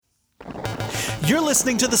You're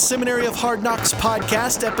listening to the Seminary of Hard Knocks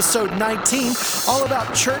podcast, episode 19, all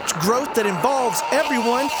about church growth that involves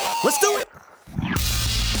everyone. Let's do it.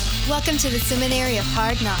 Welcome to the Seminary of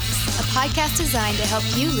Hard Knocks, a podcast designed to help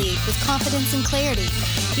you lead with confidence and clarity.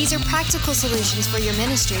 These are practical solutions for your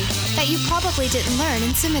ministry that you probably didn't learn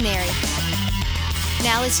in seminary.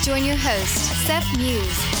 Now let's join your host, Seth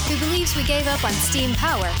Muse, who believes we gave up on steam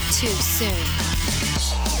power too soon.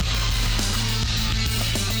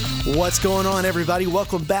 What's going on, everybody?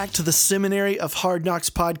 Welcome back to the Seminary of Hard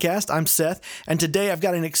Knocks podcast. I'm Seth, and today I've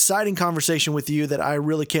got an exciting conversation with you that I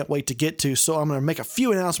really can't wait to get to. So I'm going to make a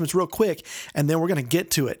few announcements real quick, and then we're going to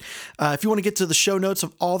get to it. If you want to get to the show notes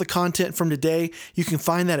of all the content from today, you can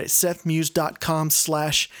find that at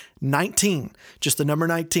sethmuse.com/19, just the number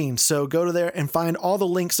 19. So go to there and find all the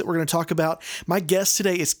links that we're going to talk about. My guest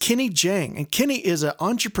today is Kenny Jang, and Kenny is an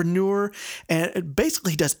entrepreneur and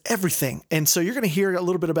basically does everything. And so you're going to hear a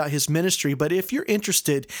little bit about his ministry, but if you're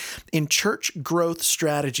interested in church growth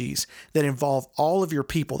strategies that involve all of your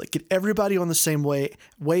people, that get everybody on the same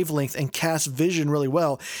wavelength and cast vision really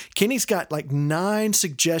well, Kenny's got like 9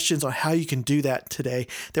 suggestions on how you can do that today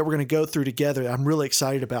that we're going to go through together. I'm really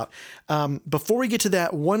excited about. Before we get to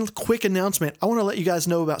that, one quick announcement. I want to let you guys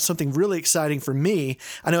know about something really exciting for me.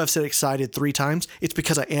 I know I've said excited 3 times. It's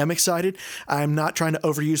because I am excited. I'm not trying to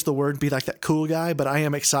overuse the word, be like that cool guy, but I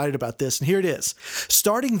am excited about this. And here it is.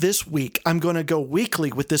 Starting this week, I'm going to go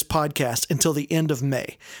weekly with this podcast until the end of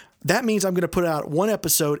May. That means I'm going to put out one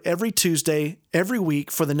episode every Tuesday, every week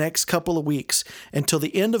for the next couple of weeks until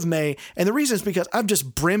the end of May. And the reason is because I'm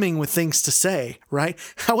just brimming with things to say, right?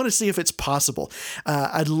 I want to see if it's possible.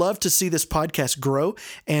 I'd love to see this podcast grow.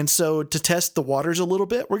 And so to test the waters a little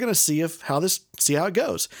bit, we're going to see how it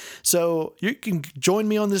goes. So you can join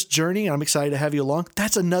me on this journey. I'm excited to have you along.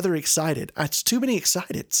 That's another excited. It's too many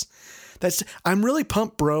exciteds. I'm really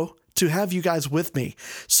pumped, bro, to have you guys with me.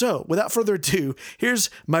 So without further ado,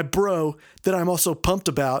 here's my bro that I'm also pumped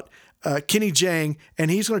about, Kenny Jang,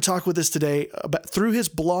 and he's going to talk with us today about through his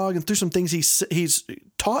blog and through some things he's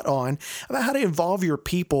taught on about how to involve your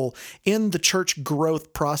people in the church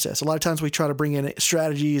growth process. A lot of times we try to bring in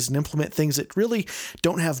strategies and implement things that really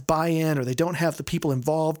don't have buy-in or they don't have the people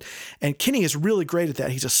involved. And Kenny is really great at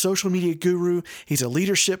that. He's a social media guru. He's a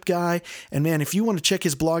leadership guy. And man, if you want to check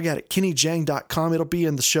his blog out at kennyjang.com, it'll be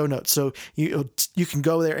in the show notes. So you can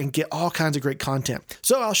go there and get all kinds of great content.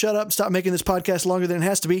 So I'll shut up and stop making this podcast longer than it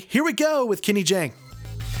has to be. Here we go with Kenny Jang.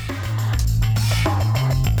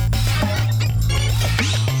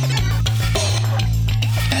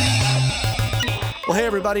 Well, hey,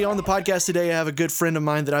 everybody. On the podcast today, I have a good friend of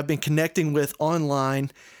mine that I've been connecting with online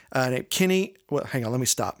named Kenny. Well, hang on. Let me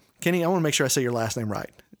stop. Kenny, I want to make sure I say your last name right.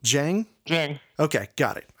 Jang? Jang. Okay,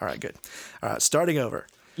 got it. All right, good. All right, starting over.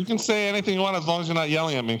 You can say anything you want as long as you're not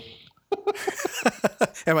yelling at me.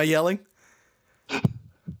 Am I yelling?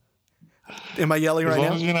 Am I yelling right now? As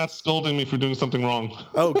long as you're not scolding me for doing something wrong.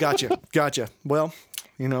 Oh, gotcha. Well,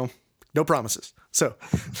 no promises. So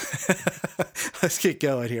let's get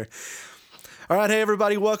going here. All right. Hey,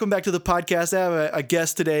 everybody. Welcome back to the podcast. I have a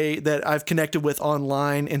guest today that I've connected with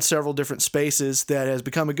online in several different spaces that has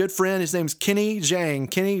become a good friend. His name's Kenny Jang.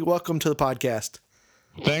 Kenny, welcome to the podcast.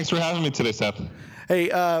 Thanks for having me today, Seth. Hey,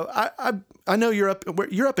 I know you're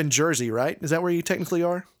up in Jersey, right? Is that where you technically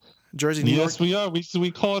are? Jersey, New York? Yes, we are. We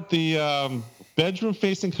call it the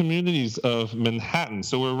bedroom-facing communities of Manhattan.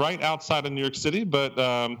 So we're right outside of New York City, but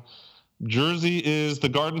Jersey is the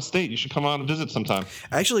Garden State. You should come on and visit sometime.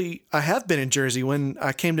 Actually, I have been in Jersey. When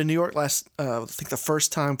I came to New York I think the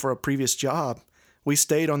first time for a previous job, we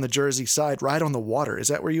stayed on the Jersey side, right on the water. Is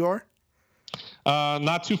that where you are?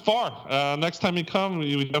 Not too far. Next time you come,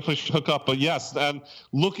 you definitely should hook up. But yes, and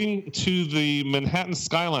looking to the Manhattan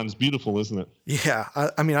skyline is beautiful, isn't it? Yeah.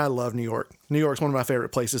 I mean, I love New York. New York's one of my favorite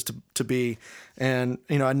places to be. And,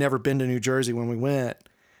 I'd never been to New Jersey when we went.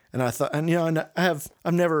 And I thought, and I have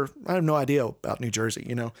no idea about New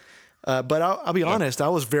Jersey, but I'll be honest, I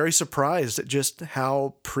was very surprised at just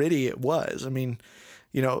how pretty it was. I mean,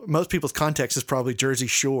 most people's context is probably Jersey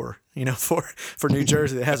Shore, for New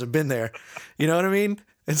Jersey that hasn't been there. You know what I mean?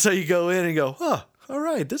 And so you go in and go, oh, all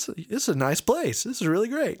right, this is a nice place. This is really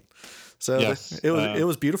great. So yes, it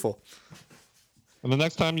was beautiful. And the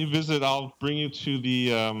next time you visit, I'll bring you to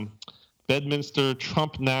the Bedminster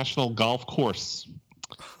Trump National Golf Course.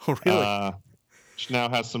 Oh, really? Which now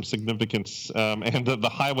has some significance. And the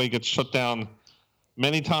highway gets shut down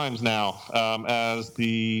many times now as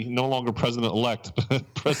the no longer president-elect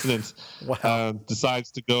president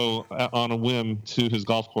decides to go on a whim to his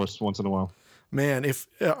golf course once in a while. Man,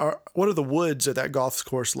 what are the woods at that golf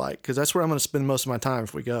course like? Because that's where I'm going to spend most of my time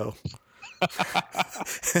if we go.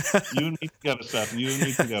 You and me together, Seth. You and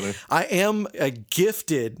me together. I am a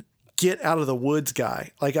gifted get out of the woods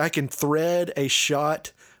guy. Like I can thread a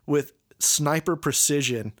shot with sniper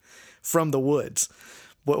precision from the woods.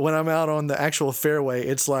 But when I'm out on the actual fairway,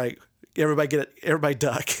 it's like everybody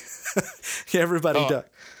duck. Everybody duck.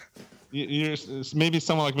 You're maybe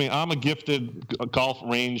someone like me. I'm a gifted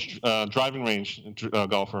driving range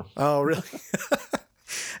golfer. Oh, really?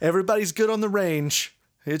 Everybody's good on the range.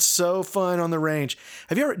 It's so fun on the range.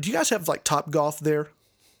 Do you guys have like Top Golf there?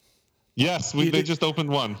 Yes, they just opened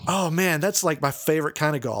one. Oh man, that's like my favorite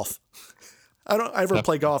kind of golf. I don't ever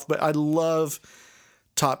play golf, but I love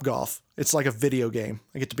Top Golf. It's like a video game.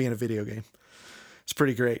 I get to be in a video game. It's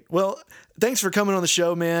pretty great. Well, thanks for coming on the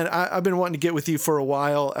show, man. I've been wanting to get with you for a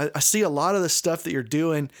while. I see a lot of the stuff that you're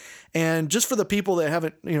doing. And just for the people that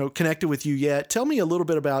haven't, connected with you yet, tell me a little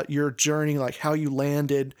bit about your journey, like how you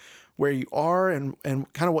landed where you are and kind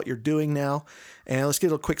of what you're doing now. And let's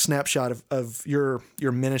get a quick snapshot of your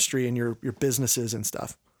ministry and your businesses and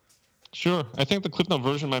stuff. Sure. I think the CliffNote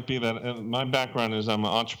version might be that my background is I'm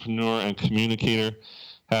an entrepreneur and communicator.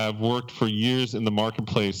 Have worked for years in the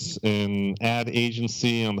marketplace in ad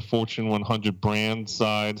agency on the Fortune 100 brand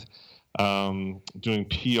side, doing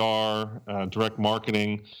PR, direct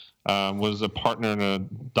marketing. Was a partner in a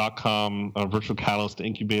 .com virtual catalyst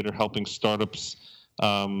incubator, helping startups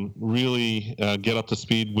really get up to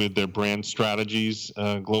speed with their brand strategies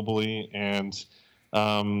globally, and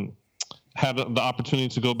had the opportunity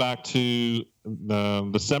to go back to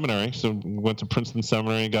the seminary. So went to Princeton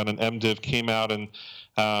Seminary, got an MDiv, came out and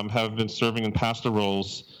have been serving in pastor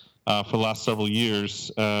roles for the last several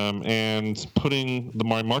years, and putting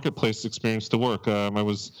my marketplace experience to work. I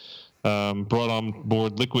was brought on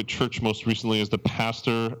board Liquid Church most recently as the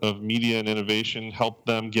pastor of media and innovation, helped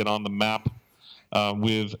them get on the map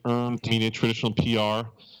with earned media, traditional PR.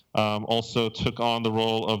 Also took on the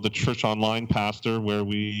role of the church online pastor, where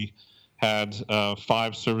we had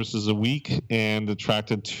 5 services a week and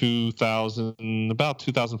attracted about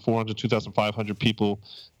 2,400, 2,500 people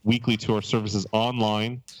weekly to our services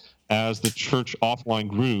online, as the church offline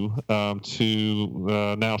grew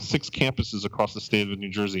to now 6 campuses across the state of New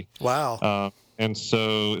Jersey. Wow. And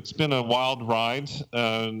so it's been a wild ride,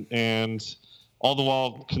 and all the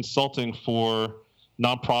while consulting for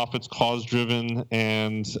nonprofits, cause-driven,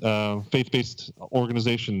 and faith-based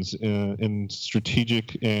organizations in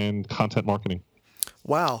strategic and content marketing.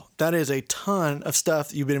 Wow, that is a ton of stuff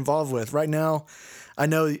that you've been involved with. Right now, I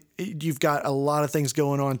know you've got a lot of things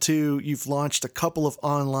going on too. You've launched a couple of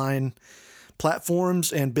online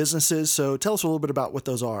platforms and businesses. So tell us a little bit about what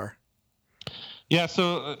those are. Yeah,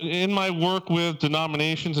 so in my work with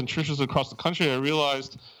denominations and churches across the country, I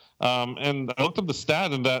realized and I looked up the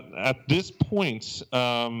stat, and that at this point,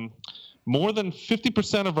 more than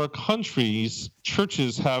 50% of our country's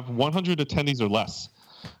churches have 100 attendees or less.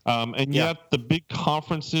 And yet the big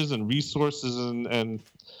conferences and resources and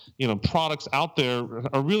products out there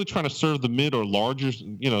are really trying to serve the mid or larger,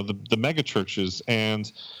 the mega churches.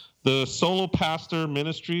 And the solo pastor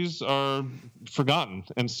ministries are forgotten.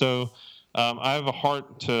 And so I have a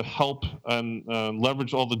heart to help and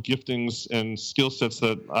leverage all the giftings and skill sets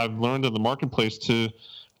that I've learned in the marketplace to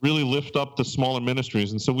really lift up the smaller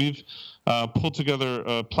ministries. And so we've pulled together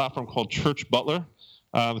a platform called Church Butler.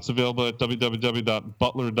 It's available at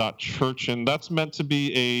www.butler.church. And that's meant to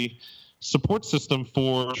be a support system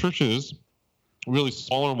for churches, really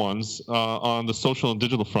smaller ones, on the social and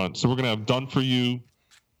digital front. So we're going to have done-for-you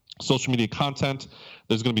social media content.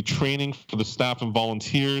 There's going to be training for the staff and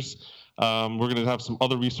volunteers. We're going to have some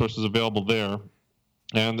other resources available there.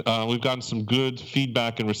 And we've gotten some good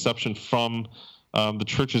feedback and reception from the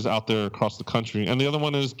churches out there across the country. And the other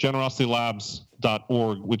one is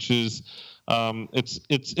generositylabs.org, which is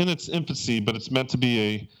it's in its infancy, but it's meant to be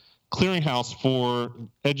a clearinghouse for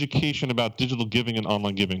education about digital giving and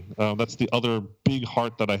online giving. That's the other big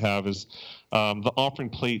heart that I have, is the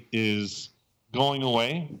offering plate is going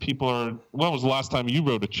away. People are, when was the last time you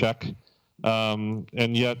wrote a check?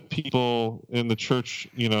 And yet people in the church,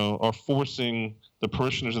 are forcing the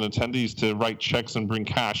parishioners and attendees to write checks and bring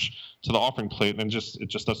cash to the offering plate, and it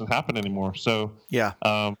just doesn't happen anymore. So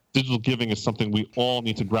digital giving is something we all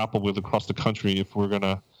need to grapple with across the country if we're going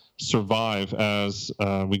to survive as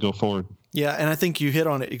we go forward. Yeah, and I think you hit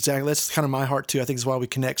on it exactly. That's kind of my heart too. I think it's why we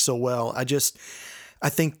connect so well. I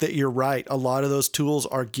think that you're right. A lot of those tools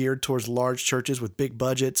are geared towards large churches with big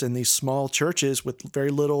budgets, and these small churches with very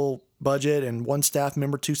little budget and 1 staff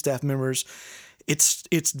member, 2 staff members.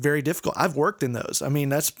 It's very difficult. I've worked in those. I mean,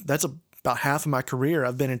 that's about half of my career.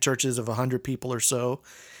 I've been in churches of 100 people or so,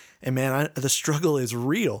 and man, the struggle is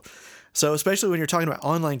real. So especially when you're talking about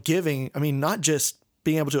online giving, I mean, not just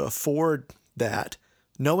being able to afford that,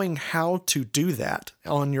 knowing how to do that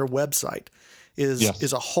on your website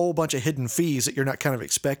is a whole bunch of hidden fees that you're not kind of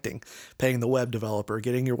expecting. Paying the web developer,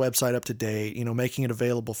 getting your website up to date, making it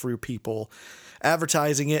available for your people,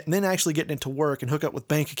 advertising it, and then actually getting it to work and hook up with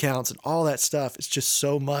bank accounts and all that stuff. It's just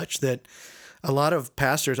so much that a lot of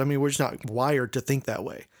pastors, I mean, we're just not wired to think that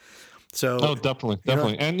way. So, definitely.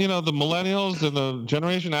 And the millennials and the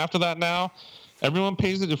generation after that now, everyone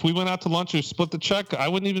pays it. If we went out to lunch or split the check, I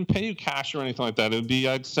wouldn't even pay you cash or anything like that. It'd be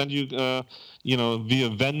I'd send you, via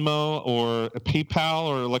Venmo or PayPal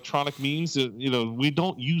or electronic means. We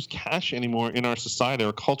don't use cash anymore in our society.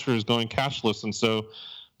 Our culture is going cashless, and so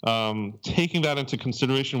taking that into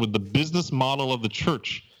consideration with the business model of the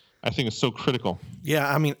church, I think is so critical.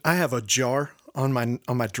 Yeah, I mean, I have a jar on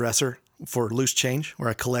my dresser for loose change where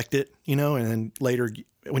I collect it, and then later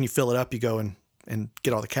when you fill it up, you go and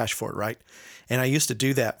get all the cash for it, right? And I used to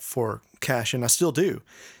do that for cash, and I still do.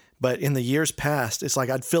 But in the years past, it's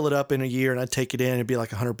like I'd fill it up in a year and I'd take it in, it'd be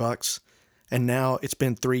like $100. And now it's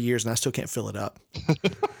been 3 years and I still can't fill it up.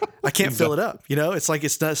 I can't fill it up. It's like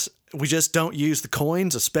we just don't use the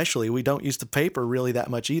coins, especially. We don't use the paper really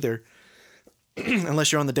that much either.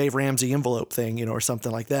 Unless you're on the Dave Ramsey envelope thing, or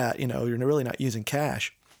something like that, you're really not using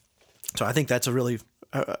cash. So I think that's a really,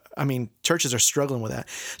 churches are struggling with that.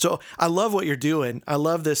 So I love what you're doing. I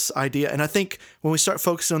love this idea. And I think when we start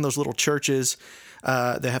focusing on those little churches,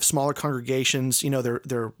 they have smaller congregations,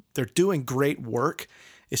 they're doing great work.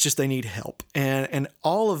 It's just they need help. And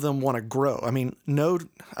all of them want to grow. I mean,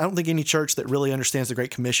 I don't think any church that really understands the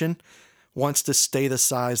Great Commission wants to stay the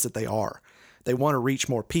size that they are. They want to reach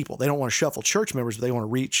more people. They don't want to shuffle church members, but they want to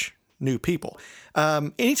reach new people.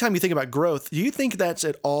 Anytime you think about growth, do you think that's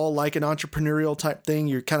at all like an entrepreneurial type thing?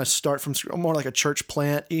 You kind of start from more like a church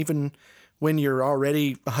plant, even when you're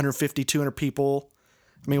already 150, 200 people.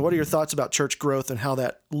 I mean, what are your thoughts about church growth and how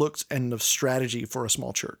that looks and the strategy for a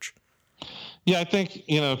small church? Yeah, I think,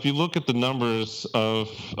 if you look at the numbers of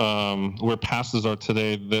where pastors are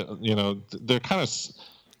today, they're kind of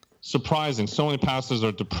surprising. So many pastors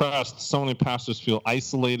are depressed. So many pastors feel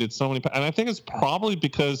isolated. And I think it's probably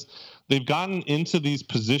because they've gotten into these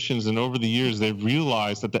positions, and over the years, they've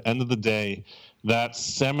realized at the end of the day that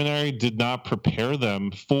seminary did not prepare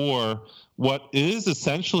them for what is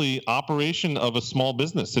essentially operation of a small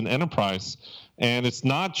business, an enterprise. And it's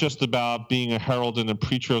not just about being a herald and a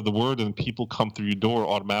preacher of the word and people come through your door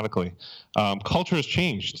automatically. Culture has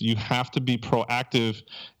changed. You have to be proactive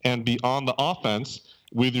and be on the offense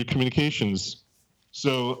with your communications.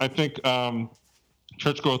 So I think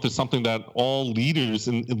church growth is something that all leaders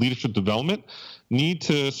in leadership development need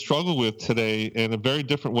to struggle with today in a very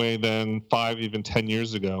different way than 5, even 10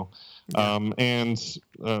 years ago. Yeah.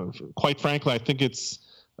 Quite frankly, I think it's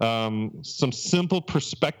some simple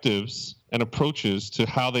perspectives and approaches to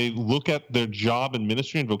how they look at their job and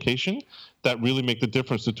ministry and vocation that really make the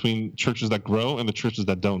difference between churches that grow and the churches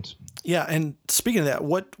that don't. Yeah, and speaking of that,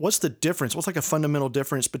 what's the difference? What's like a fundamental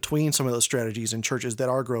difference between some of those strategies in churches that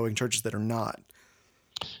are growing, churches that are not?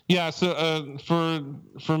 Yeah, so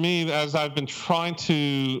for me, as I've been trying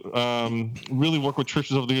to really work with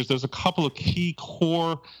churches over the years, there's a couple of key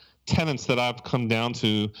core tenets that I've come down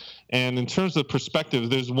to. And in terms of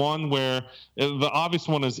perspective, there's one where the obvious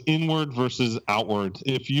one is inward versus outward.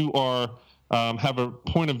 If you are have a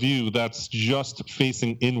point of view that's just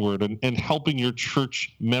facing inward and helping your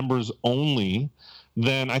church members only,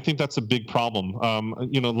 then I think that's a big problem.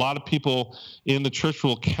 A lot of people in the church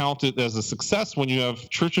will count it as a success when you have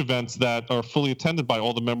church events that are fully attended by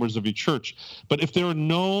all the members of your church. But if there are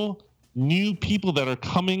no new people that are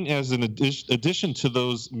coming as an addition to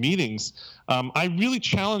those meetings, I really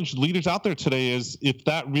challenge leaders out there today is if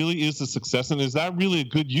that really is a success, and is that really a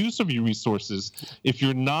good use of your resources if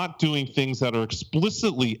you're not doing things that are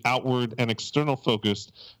explicitly outward and external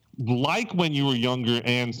focused, like when you were younger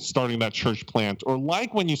and starting that church plant, or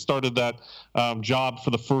like when you started that job for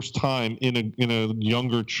the first time in a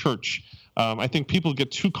younger church. I think people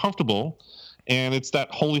get too comfortable, and it's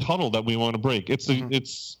that holy huddle that we want to break.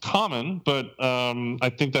 It's common, but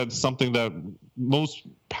I think that's something that most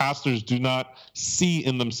pastors do not see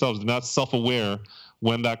in themselves. They're not self-aware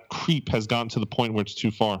when that creep has gotten to the point where it's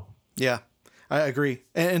too far. Yeah, I agree.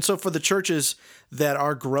 And so for the churches that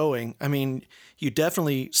are growing, I mean, you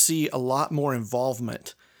definitely see a lot more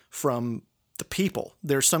involvement from the people.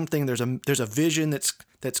 There's a vision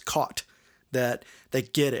that's caught, that they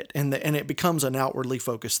get it, and it becomes an outwardly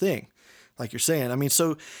focused thing, like you're saying. I mean,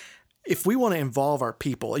 so if we want to involve our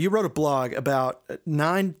people, you wrote a blog about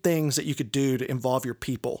 9 things that you could do to involve your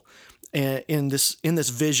people. in this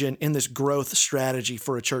vision, in this growth strategy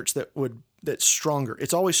for a church that's stronger.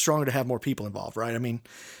 It's always stronger to have more people involved, right? I mean,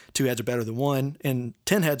 2 heads are better than 1, and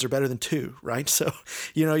 10 heads are better than 2, right? So,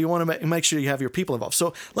 you want to make sure you have your people involved.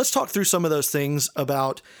 So let's talk through some of those things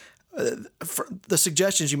about the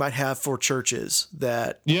suggestions you might have for churches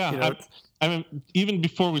that. Yeah. I mean, even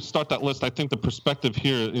before we start that list, I think the perspective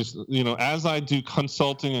here is, as I do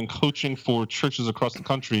consulting and coaching for churches across the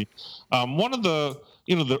country, one of the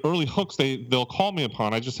early hooks they'll call me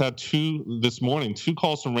upon. I just had 2 this morning, 2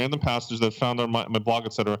 calls from random pastors that found on my blog,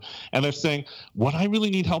 et cetera. And they're saying, what I really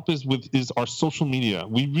need help is our social media.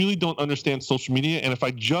 We really don't understand social media. And if I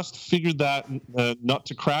just figured that nut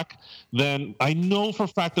to crack, then I know for a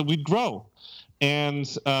fact that we'd grow. And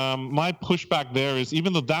my pushback there is,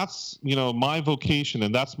 even though that's, my vocation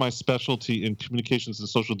and that's my specialty in communications and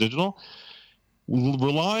social digital,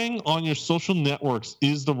 relying on your social networks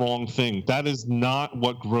is the wrong thing. That is not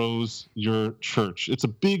what grows your church. It's a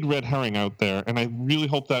big red herring out there. And I really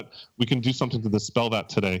hope that we can do something to dispel that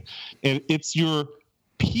today. And it's your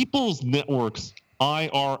people's networks,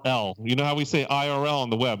 IRL. You know how we say IRL on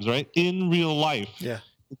the webs, right? In real life. Yeah.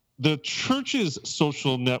 The church's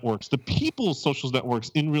social networks, the people's social networks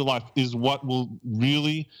in real life is what will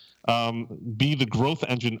really be the growth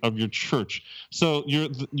engine of your church. So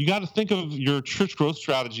you got to think of your church growth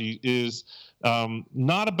strategy is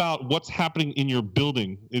not about what's happening in your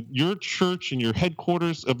building. Your church and your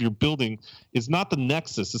headquarters of your building is not the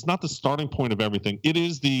nexus. It's not the starting point of everything. It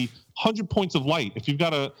is the 100 points of light. If you've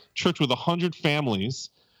got a church with 100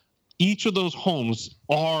 families, each of those homes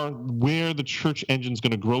are where the church engine is going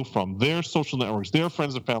to grow from, their social networks, their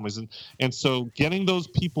friends and families. And so getting those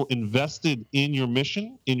people invested in your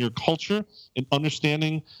mission, in your culture, and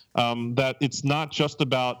understanding that it's not just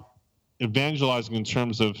about evangelizing in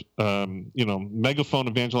terms of, megaphone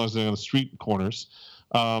evangelizing on the street corners,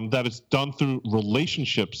 that it's done through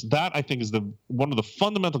relationships. That, I think, is one of the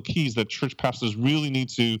fundamental keys that church pastors really need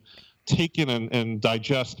to take in and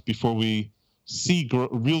digest before we see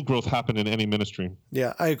real growth happen in any ministry.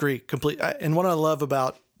 Yeah, I agree completely. And what I love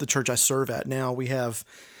about the church I serve at now, we've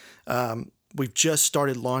just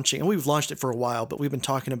started launching, and we've launched it for a while, but we've been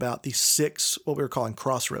talking about these 6, what we were calling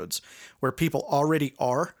crossroads, where people already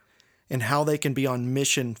are and how they can be on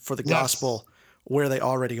mission for the gospel where they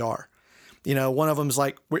already are. One of them is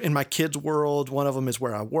like, we're in my kids' world. One of them is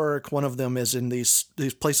where I work. One of them is in these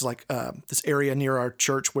places like this area near our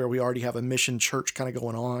church where we already have a mission church kind of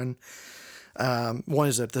going on. One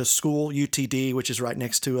is at the school, UTD, which is right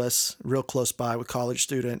next to us, real close by, with college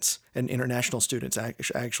students and international students,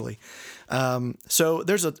 actually. So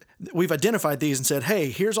we've identified these and said, hey,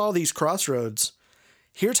 here's all these crossroads.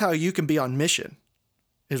 Here's how you can be on mission,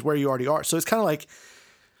 is where you already are. So it's kind of like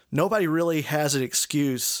nobody really has an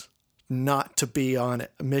excuse not to be on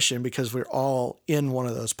a mission because we're all in one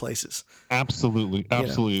of those places. Absolutely.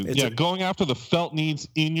 Going after the felt needs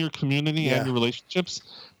in your community and your relationships,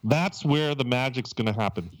 that's where the magic's going to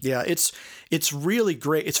happen. Yeah, it's really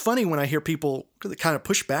great. It's funny when I hear people kind of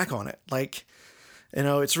push back on it. Like,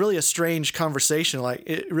 it's really a strange conversation. Like,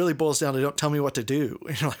 it really boils down to, don't tell me what to do.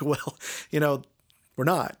 And you're like, well, we're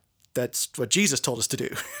not. That's what Jesus told us to do.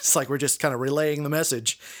 It's like we're just kind of relaying the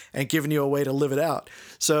message and giving you a way to live it out.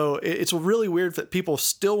 So it's really weird that people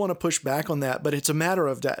still want to push back on that, but it's a matter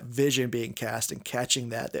of that vision being cast and catching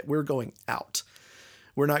that we're going out.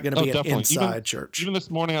 We're not going to be an inside church. Even this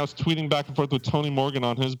morning, I was tweeting back and forth with Tony Morgan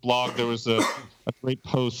on his blog. There was a great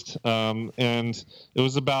post, and it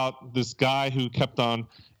was about this guy who kept on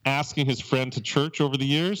asking his friend to church over the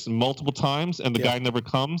years multiple times, and the guy never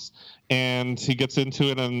comes. And he gets into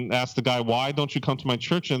it and asks the guy, why don't you come to my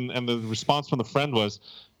church? And the response from the friend was,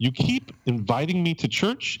 you keep inviting me to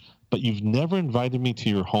church, but you've never invited me to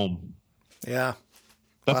your home. Yeah.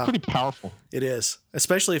 That's pretty powerful. It is,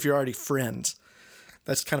 especially if you're already friends.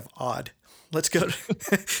 That's kind of odd. Let's go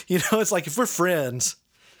it's like if we're friends,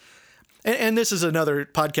 and this is another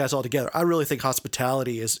podcast altogether. I really think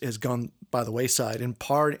hospitality has gone by the wayside in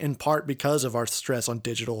part because of our stress on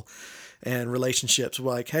digital and relationships.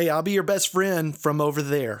 We're like, hey, I'll be your best friend from over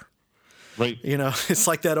there. Right. It's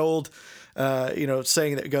like that old,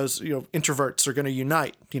 saying that goes, introverts are going to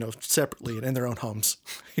unite, separately and in their own homes,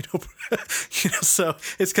 so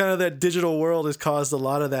it's kind of that digital world has caused a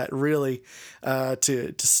lot of that really,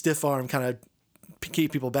 to stiff arm kind of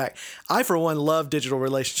keep people back. I, for one, love digital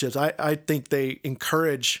relationships. I think they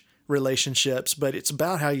encourage relationships, but it's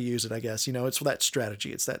about how you use it, I guess. It's that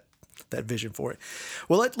strategy. It's that vision for it.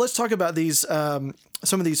 Well, let's talk about these, some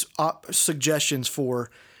of these suggestions for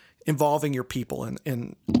involving your people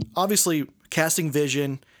and obviously casting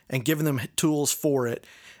vision and giving them tools for it.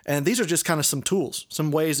 And these are just kind of some tools,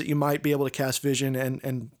 some ways that you might be able to cast vision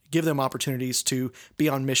and give them opportunities to be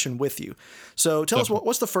on mission with you. So tell us,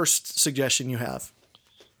 what's the first suggestion you have?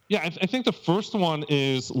 Yeah, I think the first one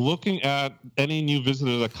is looking at any new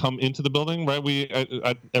visitors that come into the building, right?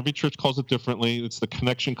 Every church calls it differently. It's the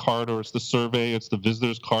connection card, or it's the survey, it's the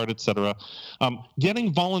visitor's card, etc.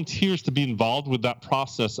 Getting volunteers to be involved with that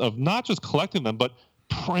process of not just collecting them, but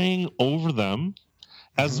praying over them,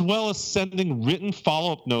 as well as sending written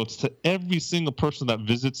follow-up notes to every single person that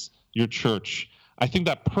visits your church. I think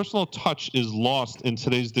that personal touch is lost in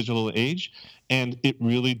today's digital age, and it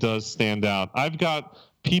really does stand out. I've got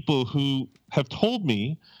people who have told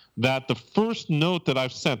me that the first note that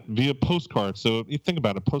I've sent via postcard, so you think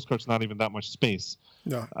about it, postcard's not even that much space.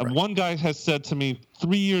 No, right. One guy has said to me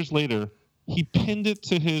 3 years later, he pinned it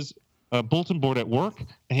to his bulletin board at work,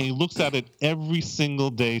 and he looks at it every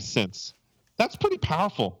single day since. That's pretty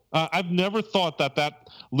powerful. I've never thought that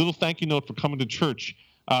little thank you note for coming to church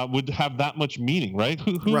would have that much meaning, right?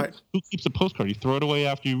 Who keeps a postcard? You throw it away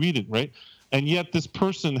after you read it, right? And yet this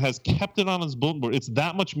person has kept it on his bulletin board. It's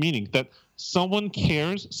that much meaning that someone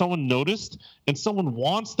cares, someone noticed, and someone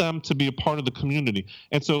wants them to be a part of the community.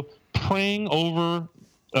 And so praying over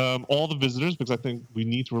all the visitors, because I think we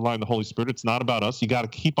need to rely on the Holy Spirit. It's not about us. You got to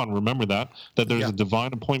keep on remember that there's a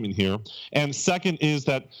divine appointment here. And second is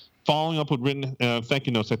that following up with written thank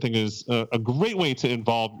you notes, I think, is a great way to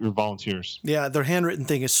involve your volunteers. Yeah, their handwritten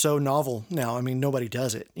thing is so novel now. I mean, nobody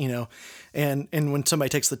does it, And when somebody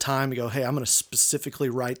takes the time to go, hey, I'm going to specifically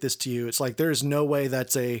write this to you, it's like there is no way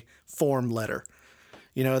that's a form letter.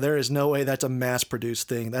 There is no way that's a mass-produced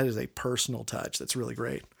thing. That is a personal touch. That's really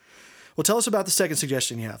great. Well, tell us about the second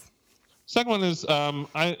suggestion you have. Second one is,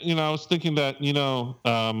 I was thinking that,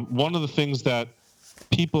 one of the things that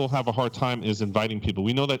people have a hard time is inviting people.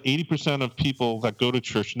 We know that 80% of people that go to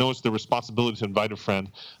church know it's their responsibility to invite a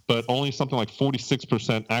friend, but only something like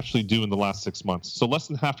 46% actually do in the last 6 months. So less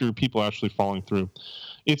than half of your people are actually following through.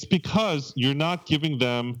 It's because you're not giving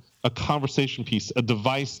them a conversation piece, a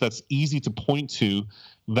device that's easy to point to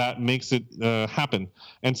that makes it happen.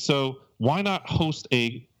 And so why not host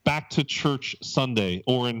a Back to Church Sunday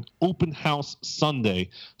or an open house Sunday,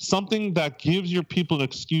 something that gives your people an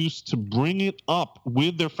excuse to bring it up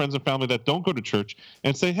with their friends and family that don't go to church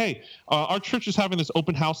and say, hey, our church is having this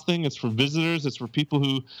open house thing. It's for visitors. It's for people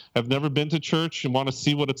who have never been to church and want to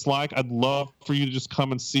see what it's like. I'd love for you to just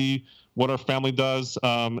come and see what our family does.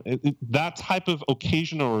 That type of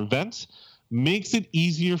occasion or event makes it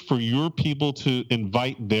easier for your people to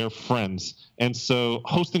invite their friends. And so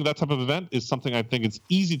hosting that type of event is something I think it's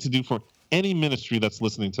easy to do for any ministry that's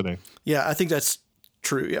listening today. Yeah, I think that's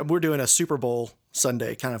true. Yeah, we're doing a Super Bowl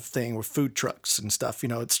Sunday kind of thing with food trucks and stuff.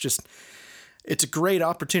 It's a great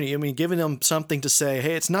opportunity. I mean, giving them something to say,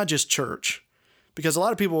 hey, it's not just church. Because a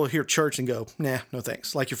lot of people will hear church and go, nah, no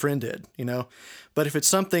thanks, like your friend did, But if it's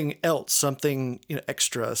something else, something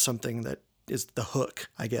extra, something that is the hook,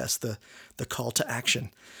 I guess, the call to action,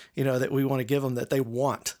 that we want to give them that they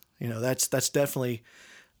want, that's definitely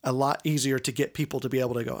a lot easier to get people to be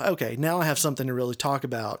able to go, okay, now I have something to really talk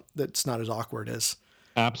about that's not as awkward as.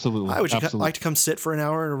 Absolutely. Would you like to come sit for an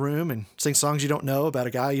hour in a room and sing songs you don't know about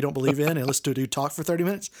a guy you don't believe in and listen to a dude talk for 30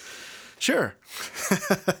 minutes? Sure.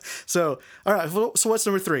 So, all right. So what's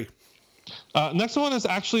number 3? Next one is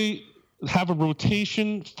actually have a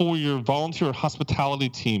rotation for your volunteer or hospitality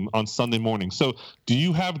team on Sunday morning. So do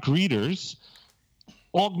you have greeters?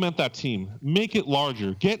 Augment that team. Make it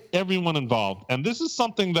larger. Get everyone involved. And this is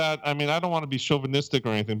something that, I don't want to be chauvinistic or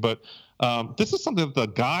anything, but this is something that the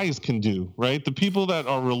guys can do, right? The people that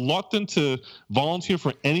are reluctant to volunteer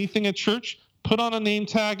for anything at church, put on a name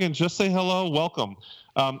tag and just say hello, welcome.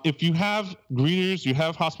 If you have greeters, you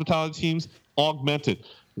have hospitality teams, augment it.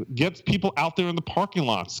 Get people out there in the parking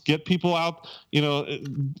lots. Get people out, in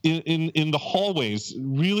the hallways.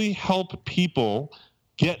 Really help people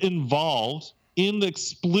get involved in the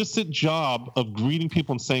explicit job of greeting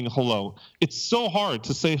people and saying hello. It's so hard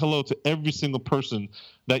to say hello to every single person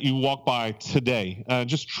that you walk by today.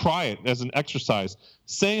 Just try it as an exercise.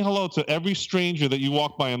 Saying hello to every stranger that you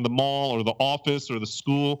walk by in the mall or the office or the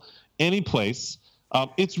school, any place.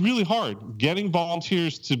 It's really hard. Getting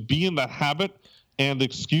volunteers to be in that habit and the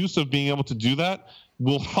excuse of being able to do that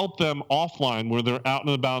will help them offline where they're out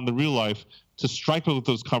and about in the real life to strike with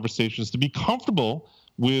those conversations, to be comfortable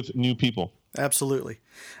with new people. Absolutely.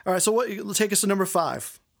 All right. So let's take us to number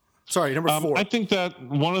 5. Sorry, number 4. I think that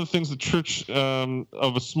one of the things the church of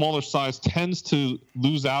a smaller size tends to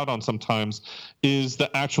lose out on sometimes is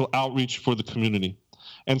the actual outreach for the community.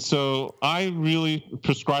 And so I really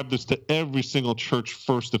prescribe this to every single church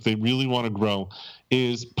first if they really want to grow,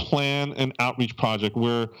 is plan an outreach project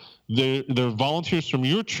where there are volunteers from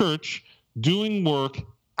your church doing work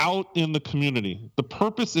out in the community. The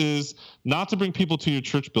purpose is not to bring people to your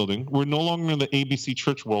church building. We're no longer in the ABC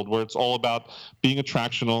church world where it's all about being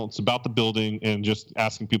attractional. It's about the building and just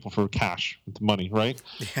asking people for cash, money, right?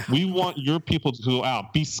 Yeah. We want your people to go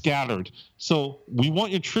out, be scattered. So we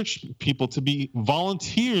want your church people to be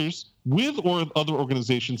volunteers with or other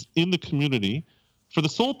organizations in the community for the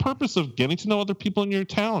sole purpose of getting to know other people in your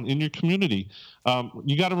town, in your community.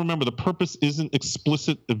 You got to remember, the purpose isn't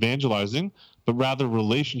explicit evangelizing, but rather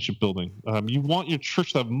relationship building. You want your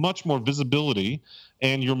church to have much more visibility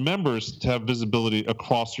and your members to have visibility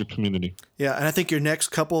across your community. Yeah, and I think your next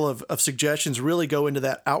couple of suggestions really go into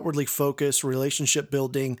that outwardly focused relationship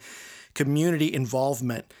building, community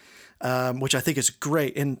involvement, which I think is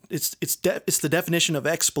great. And it's the definition of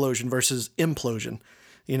explosion versus implosion.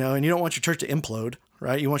 And you don't want your church to implode,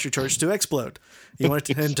 right? You want your church to explode. You want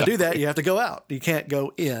it to, and to do that, you have to go out. You can't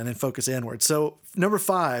go in and focus inward. So number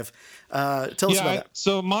 5, tell us about that.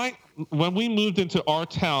 So when we moved into our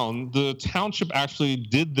town, the township actually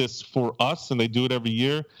did this for us, and they do it every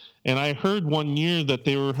year. And I heard one year that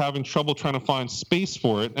they were having trouble trying to find space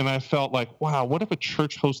for it. And I felt like, wow, what if a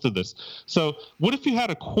church hosted this? So what if you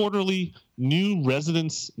had a quarterly new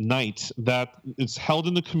residence night that is held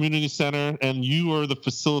in the community center and you are the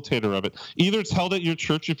facilitator of it? Either it's held at your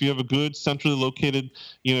church if you have a good centrally located,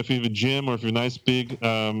 if you have a gym or if you have a nice big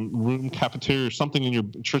room cafeteria or something in your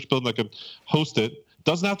church building that could host it.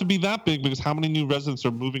 Doesn't have to be that big because how many new residents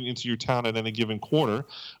are moving into your town at any given quarter?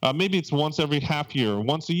 Maybe it's once every half year or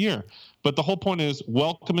once a year. But the whole point is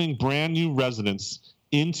welcoming brand new residents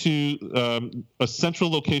into a central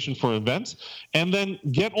location for events, and then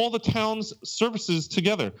get all the town's services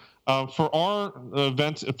together. For our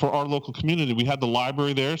event, for our local community, we had the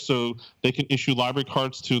library there so they can issue library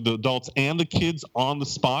cards to the adults and the kids on the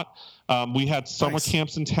spot. We had summer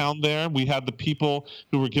camps in town there. We had the people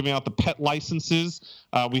who were giving out the pet licenses.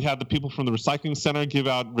 We had the people from the recycling center give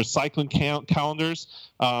out recycling calendars.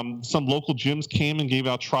 Some local gyms came and gave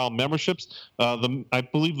out trial memberships. I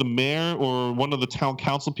believe the mayor or one of the town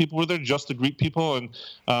council people were there just to greet people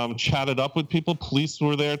and chatted up with people. Police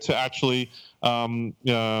were there to actually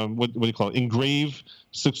what do you call it? Engrave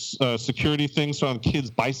security things on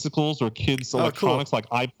kids' bicycles or kids' electronics like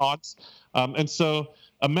iPods. And so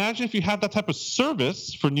imagine if you had that type of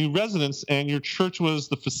service for new residents and your church was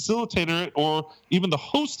the facilitator or even the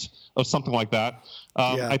host of something like that.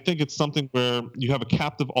 I think it's something where you have a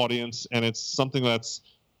captive audience and it's something that's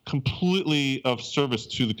completely of service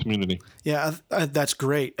to the community. Yeah, that's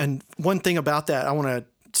great. And one thing about that, I want to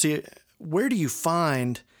see, where do you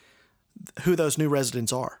find who those new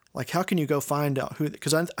residents are? Like, how can you go find out who?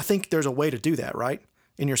 Because I think there's a way to do that, right?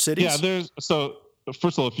 In your cities? Yeah, so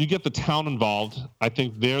first of all, if you get the town involved, I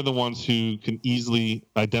think they're the ones who can easily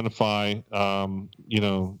identify,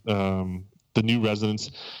 the new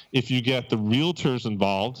residents. If you get the realtors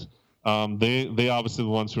involved, they obviously the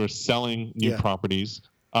ones who are selling new properties.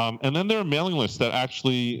 And then there are mailing lists that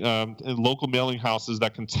actually, local mailing houses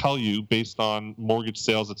that can tell you based on mortgage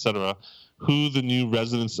sales, et cetera, who the new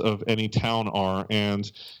residents of any town are.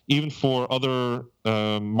 And even for other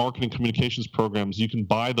marketing communications programs, you can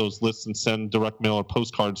buy those lists and send direct mail or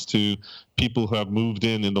postcards to people who have moved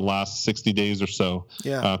in the last 60 days or so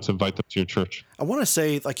to invite them to your church. I want to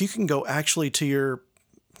say, like, you can go actually to your,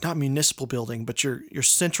 not municipal building, but your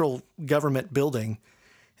central government building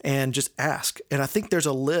and just ask. And I think there's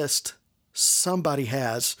a list somebody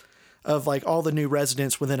has of like all the new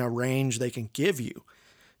residents within a range they can give you.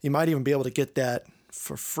 You might even be able to get that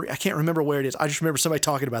for free. I can't remember where it is. I just remember somebody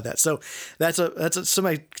talking about that. So that's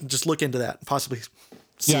somebody can just look into that and possibly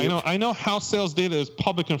see. Yeah, I know house sales data is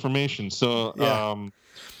public information. So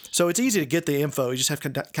so it's easy to get the info. You just have to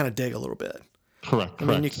kind of dig a little bit. Correct.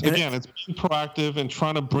 Again, it's being proactive and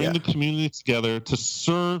trying to bring the community together to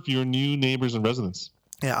serve your new neighbors and residents.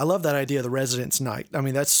 Yeah, I love that idea of the residents' night. I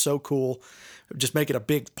mean, that's so cool. Just make it a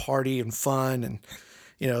big party and fun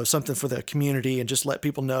and something for the community, and just let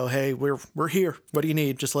people know, hey, we're here. What do you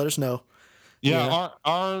need? Just let us know. Yeah,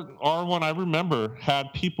 our one I remember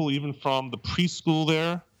had people even from the preschool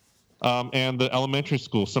there, and the elementary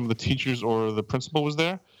school. Some of the teachers or the principal was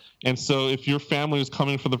there, and so if your family was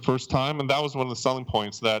coming for the first time, and that was one of the selling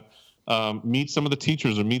points, that meet some of the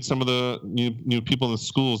teachers or meet some of the new people in the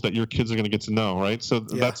schools that your kids are going to get to know, right? So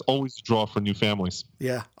that's always a draw for new families.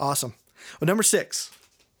 Yeah, awesome. Well, number 6.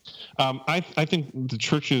 I think the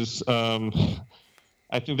churches,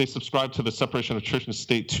 I think they subscribe to the separation of church and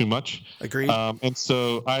state too much. Agreed. And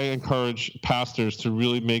so I encourage pastors to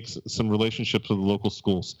really make some relationships with the local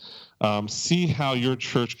schools. See how your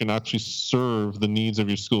church can actually serve the needs of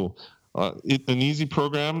your school. An easy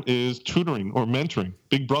program is tutoring or mentoring,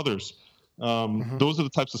 big brothers. Those are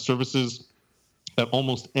the types of services that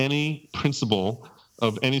almost any principal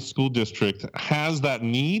of any school district has that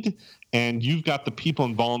need, and you've got the people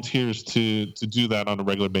and volunteers to do that on a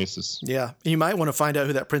regular basis. Yeah. You might want to find out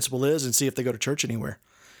who that principal is and see if they go to church anywhere.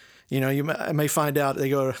 You know, you may find out they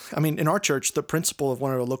go, I mean, in our church, the principal of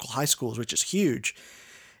one of our local high schools, which is huge,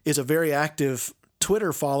 is a very active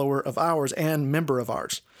Twitter follower of ours and member of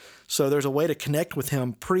ours. So there's a way to connect with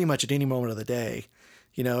him pretty much at any moment of the day,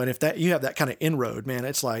 you know, and if that you have that kind of inroad, man,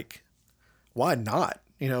 it's like, why not?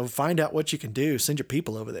 You know, find out what you can do. Send your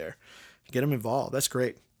people over there. Get them involved. That's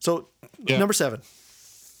great. So number 7.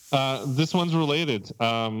 This one's related.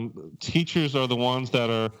 Teachers are the ones that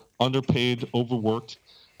are underpaid, overworked,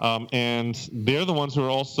 and they're the ones who are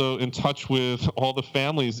also in touch with all the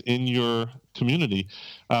families in your community.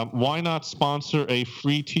 Why not sponsor a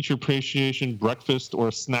free teacher appreciation breakfast or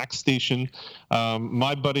a snack station?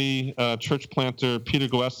 My buddy, church planter Peter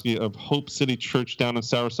Goeski of Hope City Church down in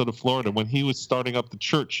Sarasota, Florida, when he was starting up the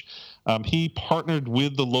church, he partnered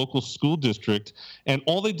with the local school district, and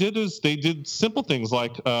all they did is they did simple things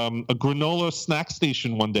like a granola snack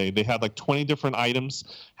station one day. They had like 20 different items,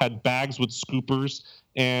 had bags with scoopers,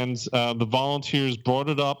 and the volunteers brought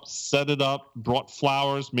it up, set it up, brought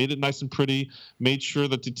flowers, made it nice and pretty, made sure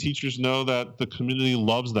that the teachers know that the community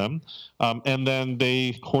loves them, and then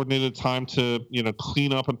they coordinated time to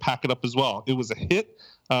clean up and pack it up as well. It was a hit.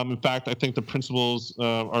 In fact, I think the principals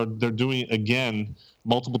they're doing it again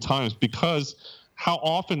multiple times, because how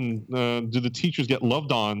often do the teachers get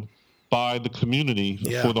loved on by the community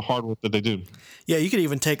for the hard work that they do? Yeah, you could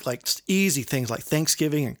even take like easy things like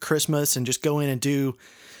Thanksgiving and Christmas and just go in and do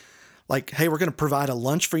like, hey, we're going to provide a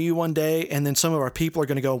lunch for you one day, and then some of our people are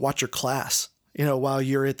going to go watch your class, while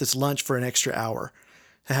you're at this lunch for an extra hour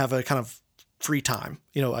to have a kind of free time,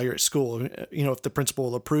 while you're at school. If the principal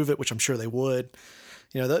will approve it, which I'm sure they would.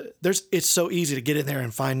 It's so easy to get in there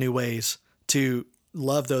and find new ways to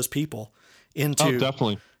love those people into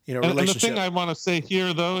definitely. Relationship. And the thing I want to say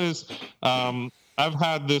here, though, is I've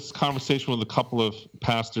had this conversation with a couple of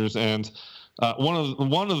pastors, and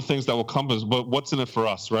one of the things that will come is, but what's in it for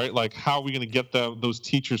us, right? Like, how are we going to get those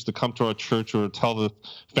teachers to come to our church or tell the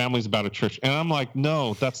families about a church? And I'm like,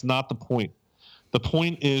 no, that's not the point. The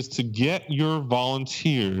point is to get your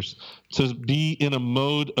volunteers to be in a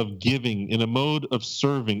mode of giving, in a mode of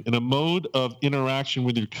serving, in a mode of interaction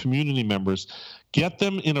with your community members. Get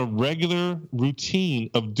them in a regular routine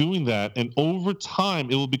of doing that, and over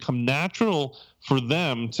time, it will become natural for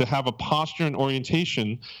them to have a posture and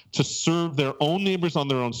orientation to serve their own neighbors on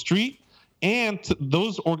their own street, and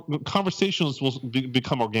those conversations will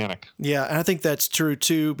become organic. Yeah, and I think that's true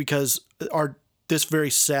too, because this very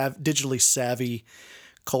digitally savvy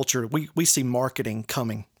culture, we see marketing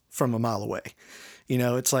coming from a mile away.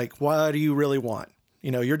 It's like, what do you really want?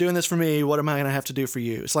 You're doing this for me. What am I going to have to do for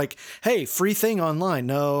you? It's like, hey, free thing online.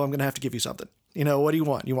 No, I'm going to have to give you something. What do you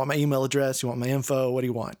want? You want my email address? You want my info? What do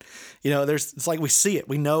you want? It's like we see it,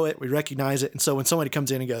 we know it, we recognize it. And so when somebody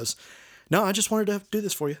comes in and goes, no, I just wanted to do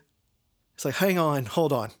this for you. It's like, hang on,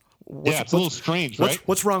 hold on. It's a little strange, right?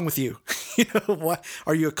 What's wrong with you? What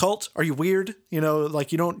are you, a cult? Are you weird?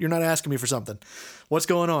 Like you're not asking me for something. What's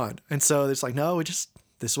going on? And so it's like, no, this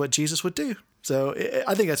is what Jesus would do. So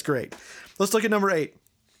I think that's great. Let's look at number 8.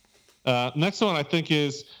 Next one I think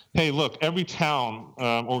is, hey, look, every town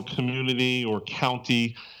or community or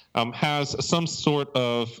county has some sort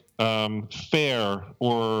of fair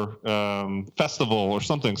or festival or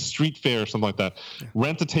something, street fair or something like that. Yeah.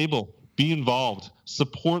 Rent a table. Be involved,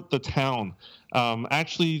 support the town,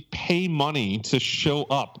 actually pay money to show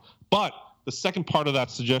up. But the second part of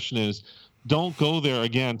that suggestion is, don't go there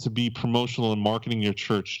again to be promotional and marketing your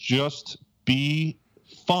church. Just be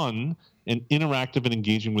fun and interactive and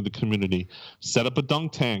engaging with the community. Set up a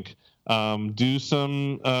dunk tank, do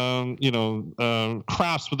some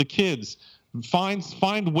crafts with the kids.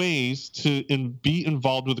 Find ways to be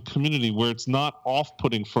involved with the community where it's not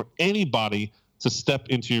off-putting for anybody to step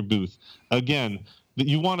into your booth. Again, that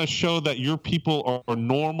you want to show that your people are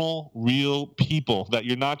normal, real people, that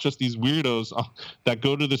you're not just these weirdos that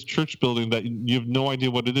go to this church building that you have no idea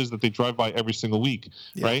what it is that they drive by every single week,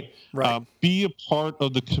 right? Be a part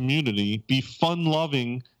of the community, be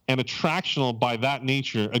fun-loving and attractional by that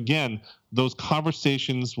nature. Again, those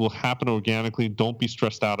conversations will happen organically. Don't be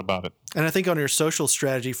stressed out about it. And I think on your social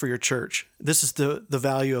strategy for your church, this is the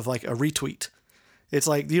value of like a retweet. It's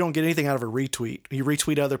like you don't get anything out of a retweet. You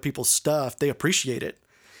retweet other people's stuff, they appreciate it,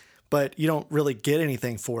 but you don't really get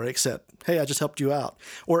anything for it except, hey, I just helped you out.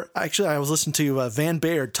 Or actually, I was listening to Van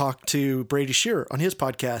Baird talk to Brady Shearer on his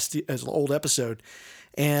podcast, as an old episode,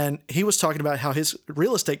 and he was talking about how his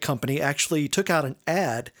real estate company actually took out an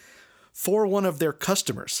ad for one of their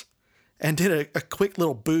customers and did a quick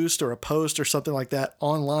little boost or a post or something like that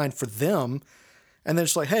online for them. And then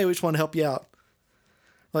it's like, hey, we just want to help you out.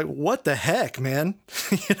 Like, what the heck, man?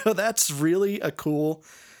 That's really a cool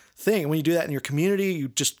thing. When you do that in your community, you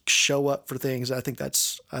just show up for things. I think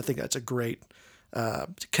that's a great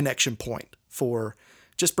connection point for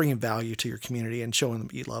just bringing value to your community and showing them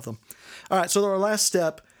you love them. All right. So our last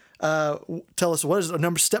step, tell us, what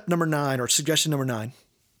is step number 9 or suggestion number 9?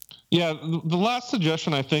 Yeah, the last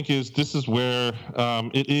suggestion, I think, is this is where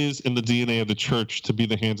it is in the DNA of the church to be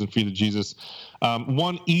the hands and feet of Jesus.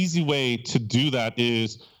 One easy way to do that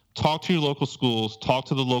is talk to your local schools, talk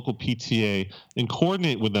to the local PTA, and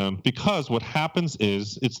coordinate with them, because what happens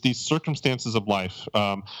is it's these circumstances of life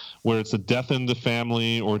where it's a death in the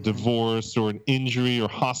family or divorce or an injury or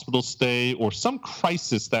hospital stay or some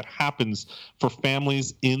crisis that happens for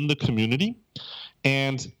families in the community.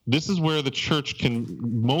 And this is where the church can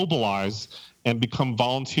mobilize and become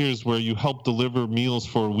volunteers, where you help deliver meals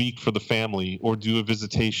for a week for the family, or do a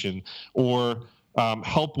visitation, or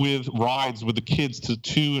help with rides with the kids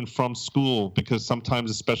to and from school, because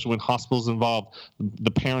sometimes, especially when hospitals involved,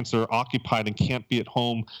 the parents are occupied and can't be at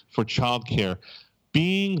home for childcare.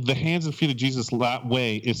 Being the hands and feet of Jesus that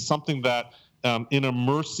way is something that, in a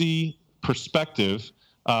mercy perspective,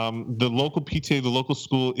 the local PTA, the local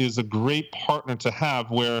school, is a great partner to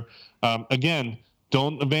have, where, again,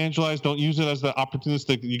 don't evangelize, don't use it as the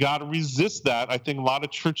opportunistic. You got to resist that. I think a lot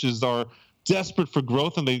of churches are desperate for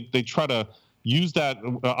growth, and they try to use that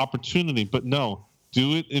opportunity. But no,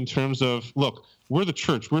 do it in terms of, look, we're the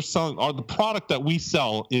church. We're selling, the product that we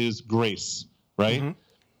sell is grace, right? Mm-hmm.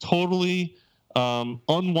 Totally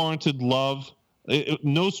unwarranted love,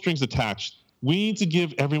 no strings attached. We need to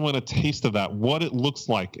give everyone a taste of that, what it looks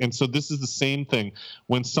like. And so this is the same thing.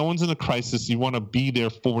 When someone's in a crisis, you want to be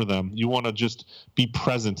there for them. You want to just be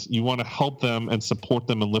present. You want to help them and support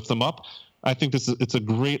them and lift them up. I think it's a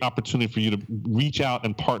great opportunity for you to reach out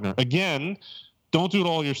and partner. Again, don't do it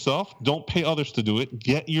all yourself. Don't pay others to do it.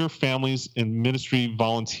 Get your families and ministry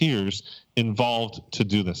volunteers involved to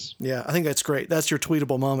do this. Yeah, I think that's great. That's your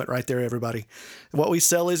tweetable moment right there, everybody. What we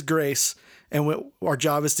sell is grace, and our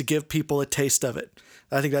job is to give people a taste of it.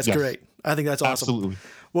 I think that's great. I think that's awesome. Absolutely.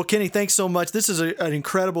 Well, Kenny, thanks so much. This is an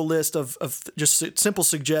incredible list of just simple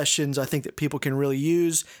suggestions I think that people can really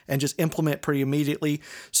use and just implement pretty immediately.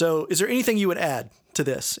 So is there anything you would add to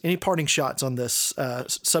this? Any parting shots on this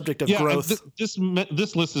subject of growth?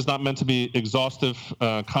 This list is not meant to be exhaustive,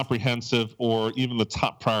 comprehensive, or even the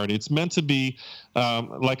top priority. It's meant to be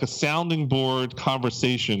like a sounding board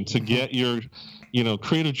conversation to get your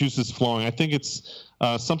creative juices flowing. I think it's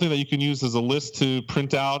something that you can use as a list to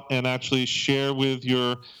print out and actually share with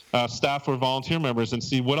your staff or volunteer members and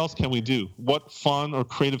see what else can we do? What fun or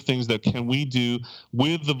creative things that can we do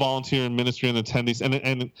with the volunteer and ministry and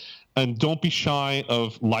attendees? And don't be shy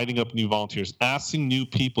of lighting up new volunteers. Asking new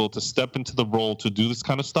people to step into the role to do this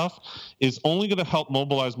kind of stuff is only going to help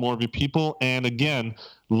mobilize more of your people. And again,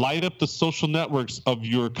 light up the social networks of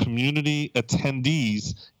your community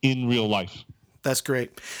attendees in real life. That's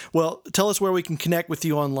great. Well, tell us where we can connect with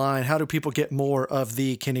you online. How do people get more of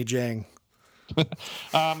the Kenny Jang?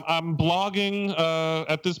 I'm blogging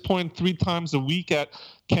at this point 3 times a week at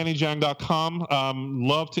kennyjang.com.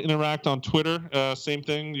 Love to interact on Twitter. Same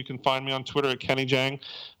thing. You can find me on Twitter at kennyjang.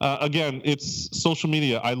 Again, it's social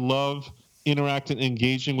media. I love interacting,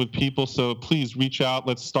 engaging with people. So please reach out.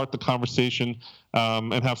 Let's start the conversation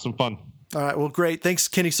and have some fun. All right. Well, great. Thanks,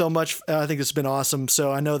 Kenny, so much. I think it's been awesome.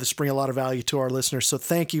 So I know this brings a lot of value to our listeners. So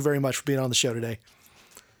thank you very much for being on the show today.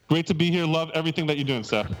 Great to be here. Love everything that you're doing,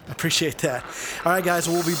 Seth. I appreciate that. All right, guys.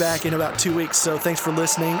 We'll be back in about 2 weeks. So thanks for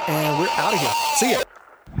listening, and we're out of here. See ya.